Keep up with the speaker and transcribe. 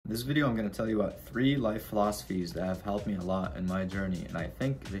In this video, I'm going to tell you about 3 life philosophies that have helped me a lot in my journey, and I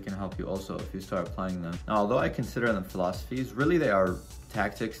think they can help you also if you start applying them. Now, although I consider them philosophies, really they are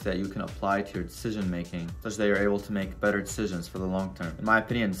tactics that you can apply to your decision making, such that you're able to make better decisions for the long term. In my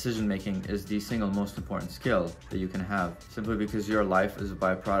opinion, decision making is the single most important skill that you can have, simply because your life is a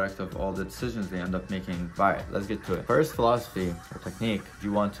byproduct of all the decisions they end up making. Alright, let's get to it. First philosophy or technique,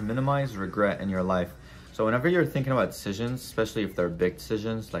 you want to minimize regret in your life. So whenever you're thinking about decisions, especially if they're big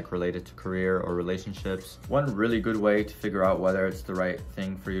decisions like related to career or relationships, one really good way to figure out whether it's the right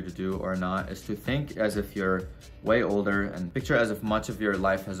thing for you to do or not is to think as if you're way older and picture as if much of your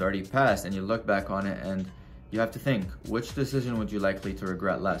life has already passed, and you look back on it and you have to think, which decision would you likely to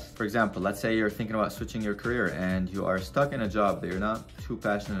regret less? For example, let's say you're thinking about switching your career and you are stuck in a job that you're not too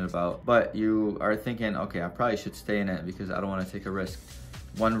passionate about, but you are thinking, okay, I probably should stay in it because I don't want to take a risk.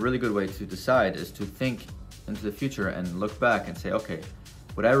 One really good way to decide is to think into the future and look back and say, okay,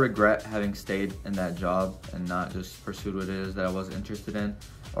 would I regret having stayed in that job and not just pursued what it is that I was interested in?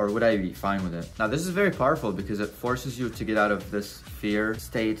 Or would I be fine with it? Now, this is very powerful because it forces you to get out of this fear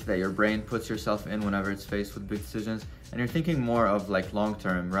state that your brain puts yourself in whenever it's faced with big decisions. And you're thinking more of like long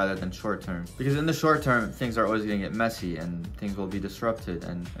term rather than short term. Because in the short term, things are always gonna get messy and things will be disrupted.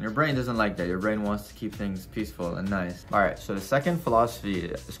 And your brain doesn't like that. Your brain wants to keep things peaceful and nice. All right, so the second philosophy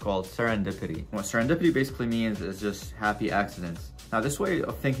is called serendipity. What serendipity basically means is just happy accidents. Now, this way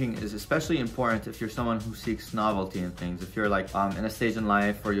of thinking is especially important if you're someone who seeks novelty in things, if you're like in a stage in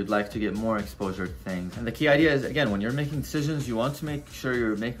life where you'd like to get more exposure to things. And the key idea is, again, when you're making decisions, you want to make sure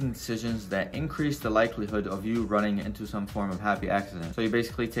you're making decisions that increase the likelihood of you running into some form of happy accident. So you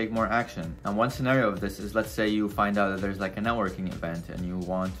basically take more action. And one scenario of this is, let's say you find out that there's like a networking event and you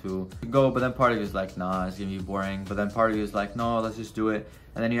want to go, but then part of you is like, nah, it's gonna be boring. But then part of you is like, no, let's just do it.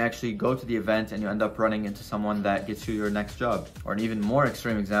 And then you actually go to the event and you end up running into someone that gets you your next job. Or an even more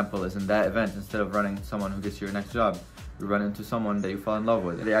extreme example is in that event, instead of running into someone who gets you your next job, you run into someone that you fall in love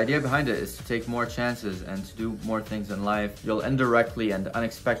with. The idea behind it is to take more chances and to do more things in life. You'll indirectly and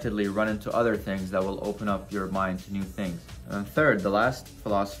unexpectedly run into other things that will open up your mind to new things. And third, the last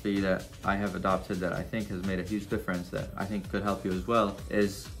philosophy that I have adopted that I think has made a huge difference, that I think could help you as well,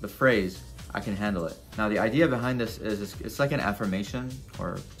 is the phrase, I can handle it. Now, the idea behind this is it's like an affirmation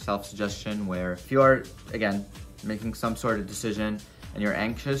or self-suggestion where if you are, again, making some sort of decision and you're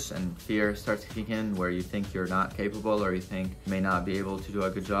anxious and fear starts kicking in where you think you're not capable or you think you may not be able to do a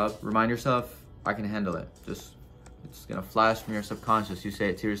good job, remind yourself, I can handle it. It's gonna flash from your subconscious. You say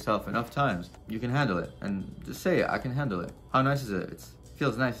it to yourself enough times, you can handle it. And just say it, I can handle it. How nice is it?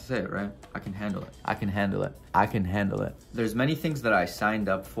 Feels nice to say it, right? I can handle it. I can handle it. I can handle it. There's many things that I signed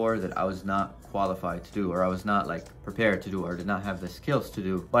up for that I was not qualified to do, or I was not like prepared to do, or did not have the skills to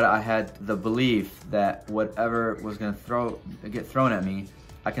do. But I had the belief that whatever was gonna get thrown at me,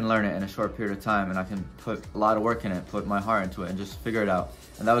 I can learn it in a short period of time, and I can put a lot of work in it, put my heart into it, and just figure it out.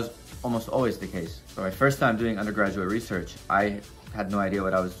 And that was almost always the case. So my first time doing undergraduate research, I had no idea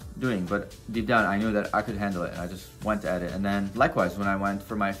what I was doing, but deep down I knew that I could handle it, and I just went at it. And then likewise, when I went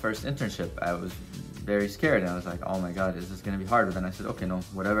for my first internship, I was very scared, and I was like, oh my god, is this gonna be hard? But then I said, okay, no,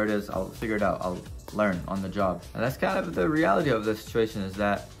 whatever it is, I'll figure it out. I'll learn on the job. And that's kind of the reality of the situation, is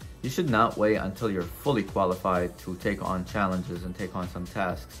that you should not wait until you're fully qualified to take on challenges and take on some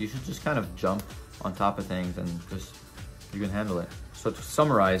tasks. You should just kind of jump on top of things and just, you can handle it. So to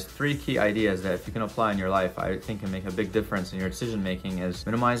summarize, 3 key ideas that if you can apply in your life, I think can make a big difference in your decision making is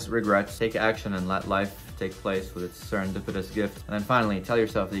minimize regrets, take action, and let life take place with its serendipitous gift. And then finally, tell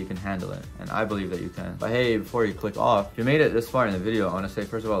yourself that you can handle it. And I believe that you can. But hey, before you click off, if you made it this far in the video, I want to say,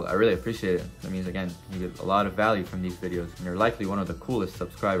 first of all, I really appreciate it. That means, again, you get a lot of value from these videos, and you're likely one of the coolest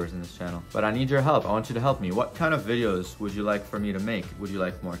subscribers in this channel. But I need your help. I want you to help me. What kind of videos would you like for me to make? Would you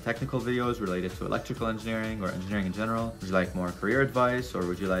like more technical videos related to electrical engineering or engineering in general? Would you like more career advice, or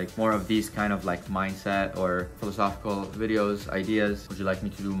would you like more of these kind of like mindset or philosophical videos, ideas? Would you like me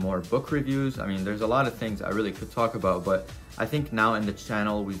to do more book reviews? I mean, there's a lot of things I really could talk about, but I think now in the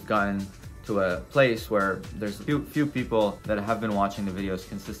channel we've gotten to a place where there's a few people that have been watching the videos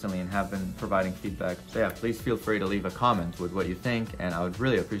consistently and have been providing feedback. So yeah, please feel free to leave a comment with what you think, and I would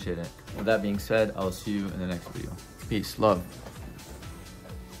really appreciate it. With that being said, I'll see you in the next video. Peace, love.